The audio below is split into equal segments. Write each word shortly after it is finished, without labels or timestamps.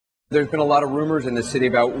There's been a lot of rumors in the city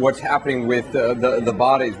about what's happening with the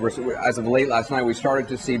bodies. As of late last night, we started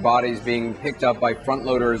to see bodies being picked up by front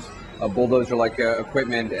loaders, bulldozer-like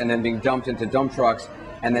equipment, and then being dumped into dump trucks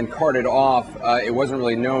and then carted off. It wasn't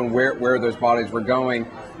really known where those bodies were going.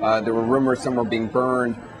 There were rumors some were being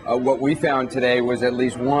burned. What we found today was at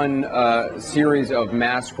least one series of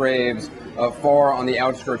mass graves far on the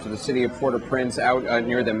outskirts of the city of Port-au-Prince, out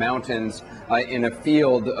near the mountains, in a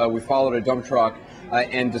field. We followed a dump truck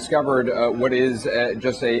and discovered what is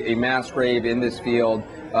just a mass grave in this field.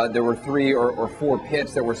 There were 3 or 4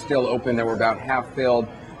 pits that were still open that were about half filled.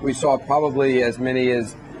 We saw probably as many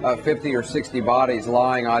as 50 or 60 bodies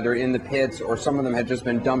lying either in the pits, or some of them had just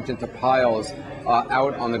been dumped into piles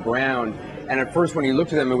out on the ground. And at first, when you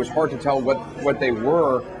looked at them, it was hard to tell what they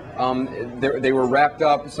were. They were wrapped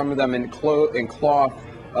up, some of them in cloth.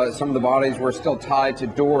 Some of the bodies were still tied to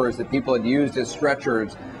doors that people had used as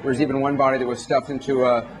stretchers. There was even one body that was stuffed into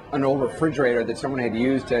an old refrigerator that someone had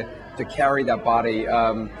used to carry that body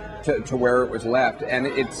to where it was left. And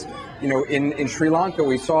it's, in Sri Lanka,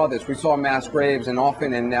 we saw this. We saw mass graves, and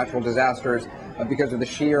often in natural disasters, because of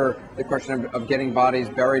the question of getting bodies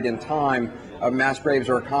buried in time, mass graves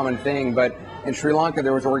are a common thing. But in Sri Lanka,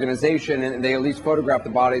 there was an organization, and they at least photographed the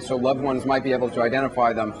bodies so loved ones might be able to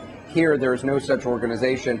identify them. Here, there is no such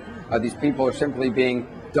organization. These people are simply being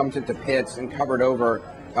dumped into pits and covered over,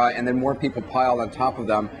 and then more people piled on top of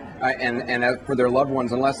them. And as for their loved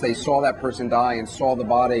ones, unless they saw that person die and saw the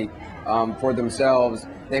body for themselves,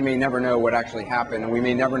 they may never know what actually happened, and we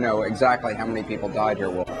may never know exactly how many people died here.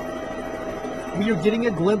 We are getting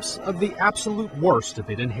a glimpse of the absolute worst of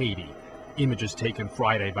it in Haiti. Images taken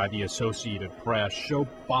Friday by the Associated Press show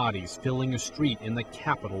bodies filling a street in the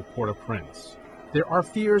capital, Port-au-Prince. There are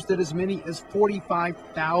fears that as many as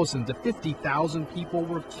 45,000 to 50,000 people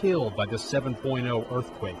were killed by the 7.0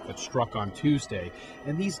 earthquake that struck on Tuesday,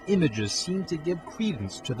 and these images seem to give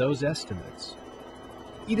credence to those estimates.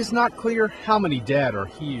 It is not clear how many dead are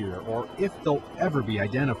here or if they'll ever be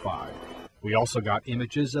identified. We also got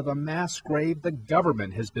images of a mass grave the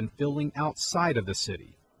government has been filling outside of the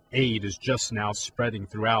city. Aid is just now spreading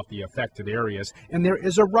throughout the affected areas, and there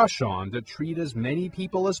is a rush on to treat as many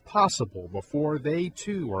people as possible before they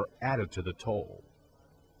too are added to the toll.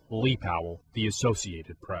 Lee Powell, The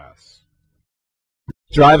Associated Press.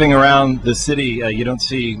 Driving around the city, you don't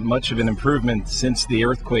see much of an improvement since the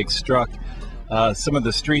earthquake struck. Some of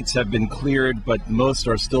the streets have been cleared, but most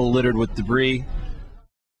are still littered with debris.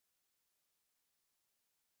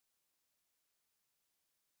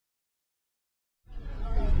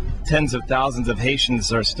 Tens of thousands of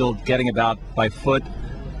Haitians are still getting about by foot.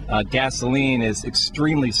 Gasoline is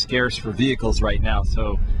extremely scarce for vehicles right now,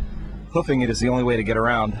 so hoofing it is the only way to get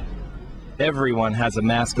around. Everyone has a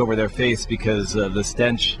mask over their face because the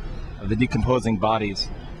stench of the decomposing bodies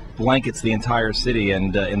blankets the entire city,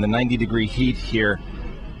 and in the 90-degree heat here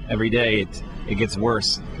every day, it gets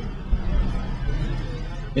worse.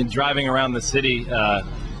 In driving around the city,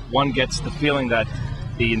 one gets the feeling that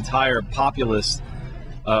the entire populace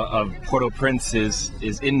of Port-au-Prince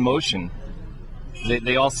is in motion.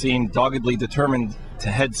 They all seem doggedly determined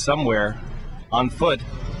to head somewhere on foot.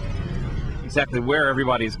 Exactly where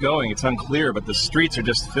everybody's going, it's unclear, but the streets are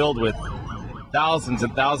just filled with thousands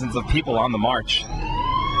and thousands of people on the march.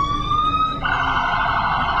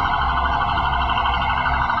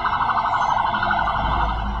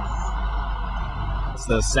 It's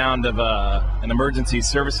the sound of an emergency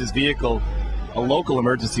services vehicle, a local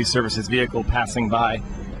emergency services vehicle passing by,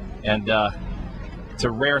 and it's a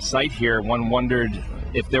rare sight here. One wondered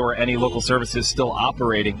if there were any local services still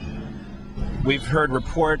operating. We've heard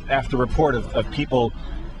report after report of people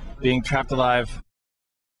being trapped alive.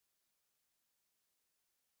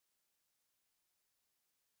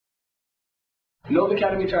 Nova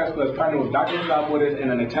Academy Charter School has partnered with Dr. Borders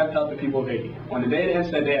in an attempt to help the people of Haiti. On the day of the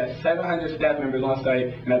incident, they had 700 staff members on site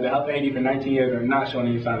and have been helping Haiti for 19 years and are not showing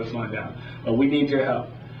any signs of slowing down. But we need your help.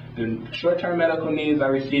 The short-term medical needs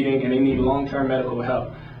are receding, and they need long-term medical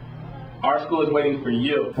help. Our school is waiting for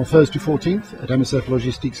you. On Thursday 14th, at MSF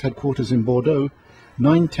Logistics headquarters in Bordeaux,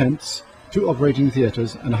 9 tents, 2 operating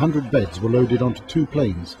theatres and 100 beds were loaded onto 2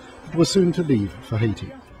 planes that were soon to leave for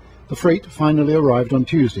Haiti. The freight finally arrived on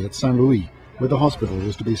Tuesday at Saint-Louis, where the hospital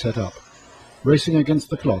was to be set up. Racing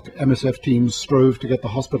against the clock, MSF teams strove to get the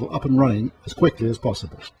hospital up and running as quickly as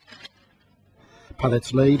possible.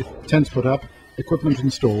 Pallets laid, tents put up, equipment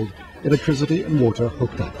installed, electricity and water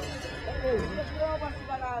hooked up.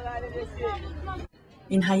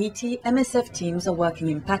 In Haiti, MSF teams are working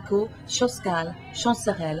in Paco, Choscal,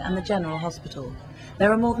 Chancerelle and the General Hospital.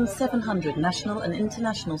 There are more than 700 national and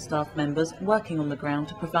international staff members working on the ground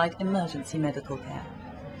to provide emergency medical care.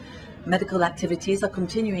 Medical activities are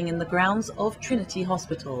continuing in the grounds of Trinity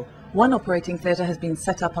Hospital. One operating theatre has been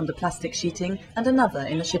set up under plastic sheeting and another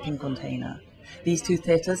in a shipping container. These two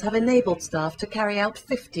theatres have enabled staff to carry out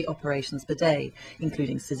 50 operations per day,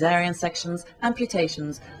 including caesarean sections,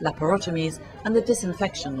 amputations, laparotomies and the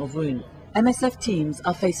disinfection of wounds. MSF teams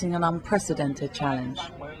are facing an unprecedented challenge.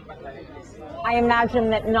 I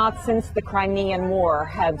imagine that not since the Crimean War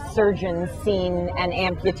have surgeons seen and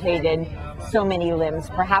amputated so many limbs,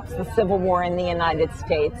 perhaps the Civil War in the United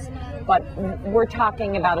States, but we're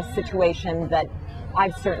talking about a situation that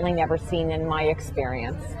I've certainly never seen in my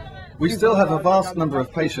experience. We still have a vast number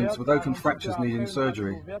of patients with open fractures needing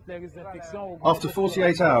surgery. After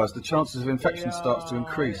 48 hours, the chances of infection starts to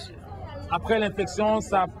increase.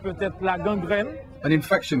 An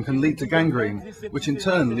infection can lead to gangrene, which in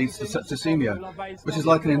turn leads to septicemia, which is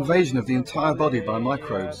like an invasion of the entire body by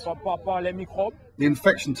microbes. The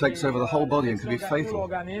infection takes over the whole body and can be fatal.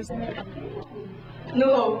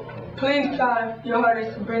 No, please try your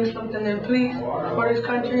hardest to bring something in, please, for this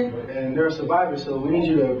country. And they're a survivor, so we need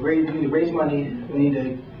you to raise money. We need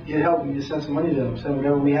to get help. We need to send some money to them, send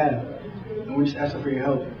whatever we have. And we're just asking for your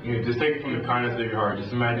help. Yeah, just take it from the kindness of your heart.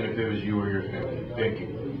 Just imagine if it was you or your family. Thank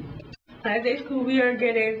you. At day school, we are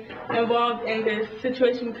getting involved in this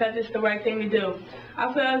situation because it's the right thing to do.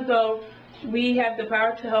 I feel as though we have the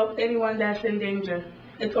power to help anyone that's in danger.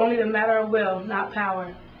 It's only a matter of will, not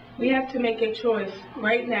power. We have to make a choice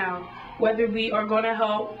right now whether we are going to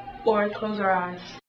help or close our eyes.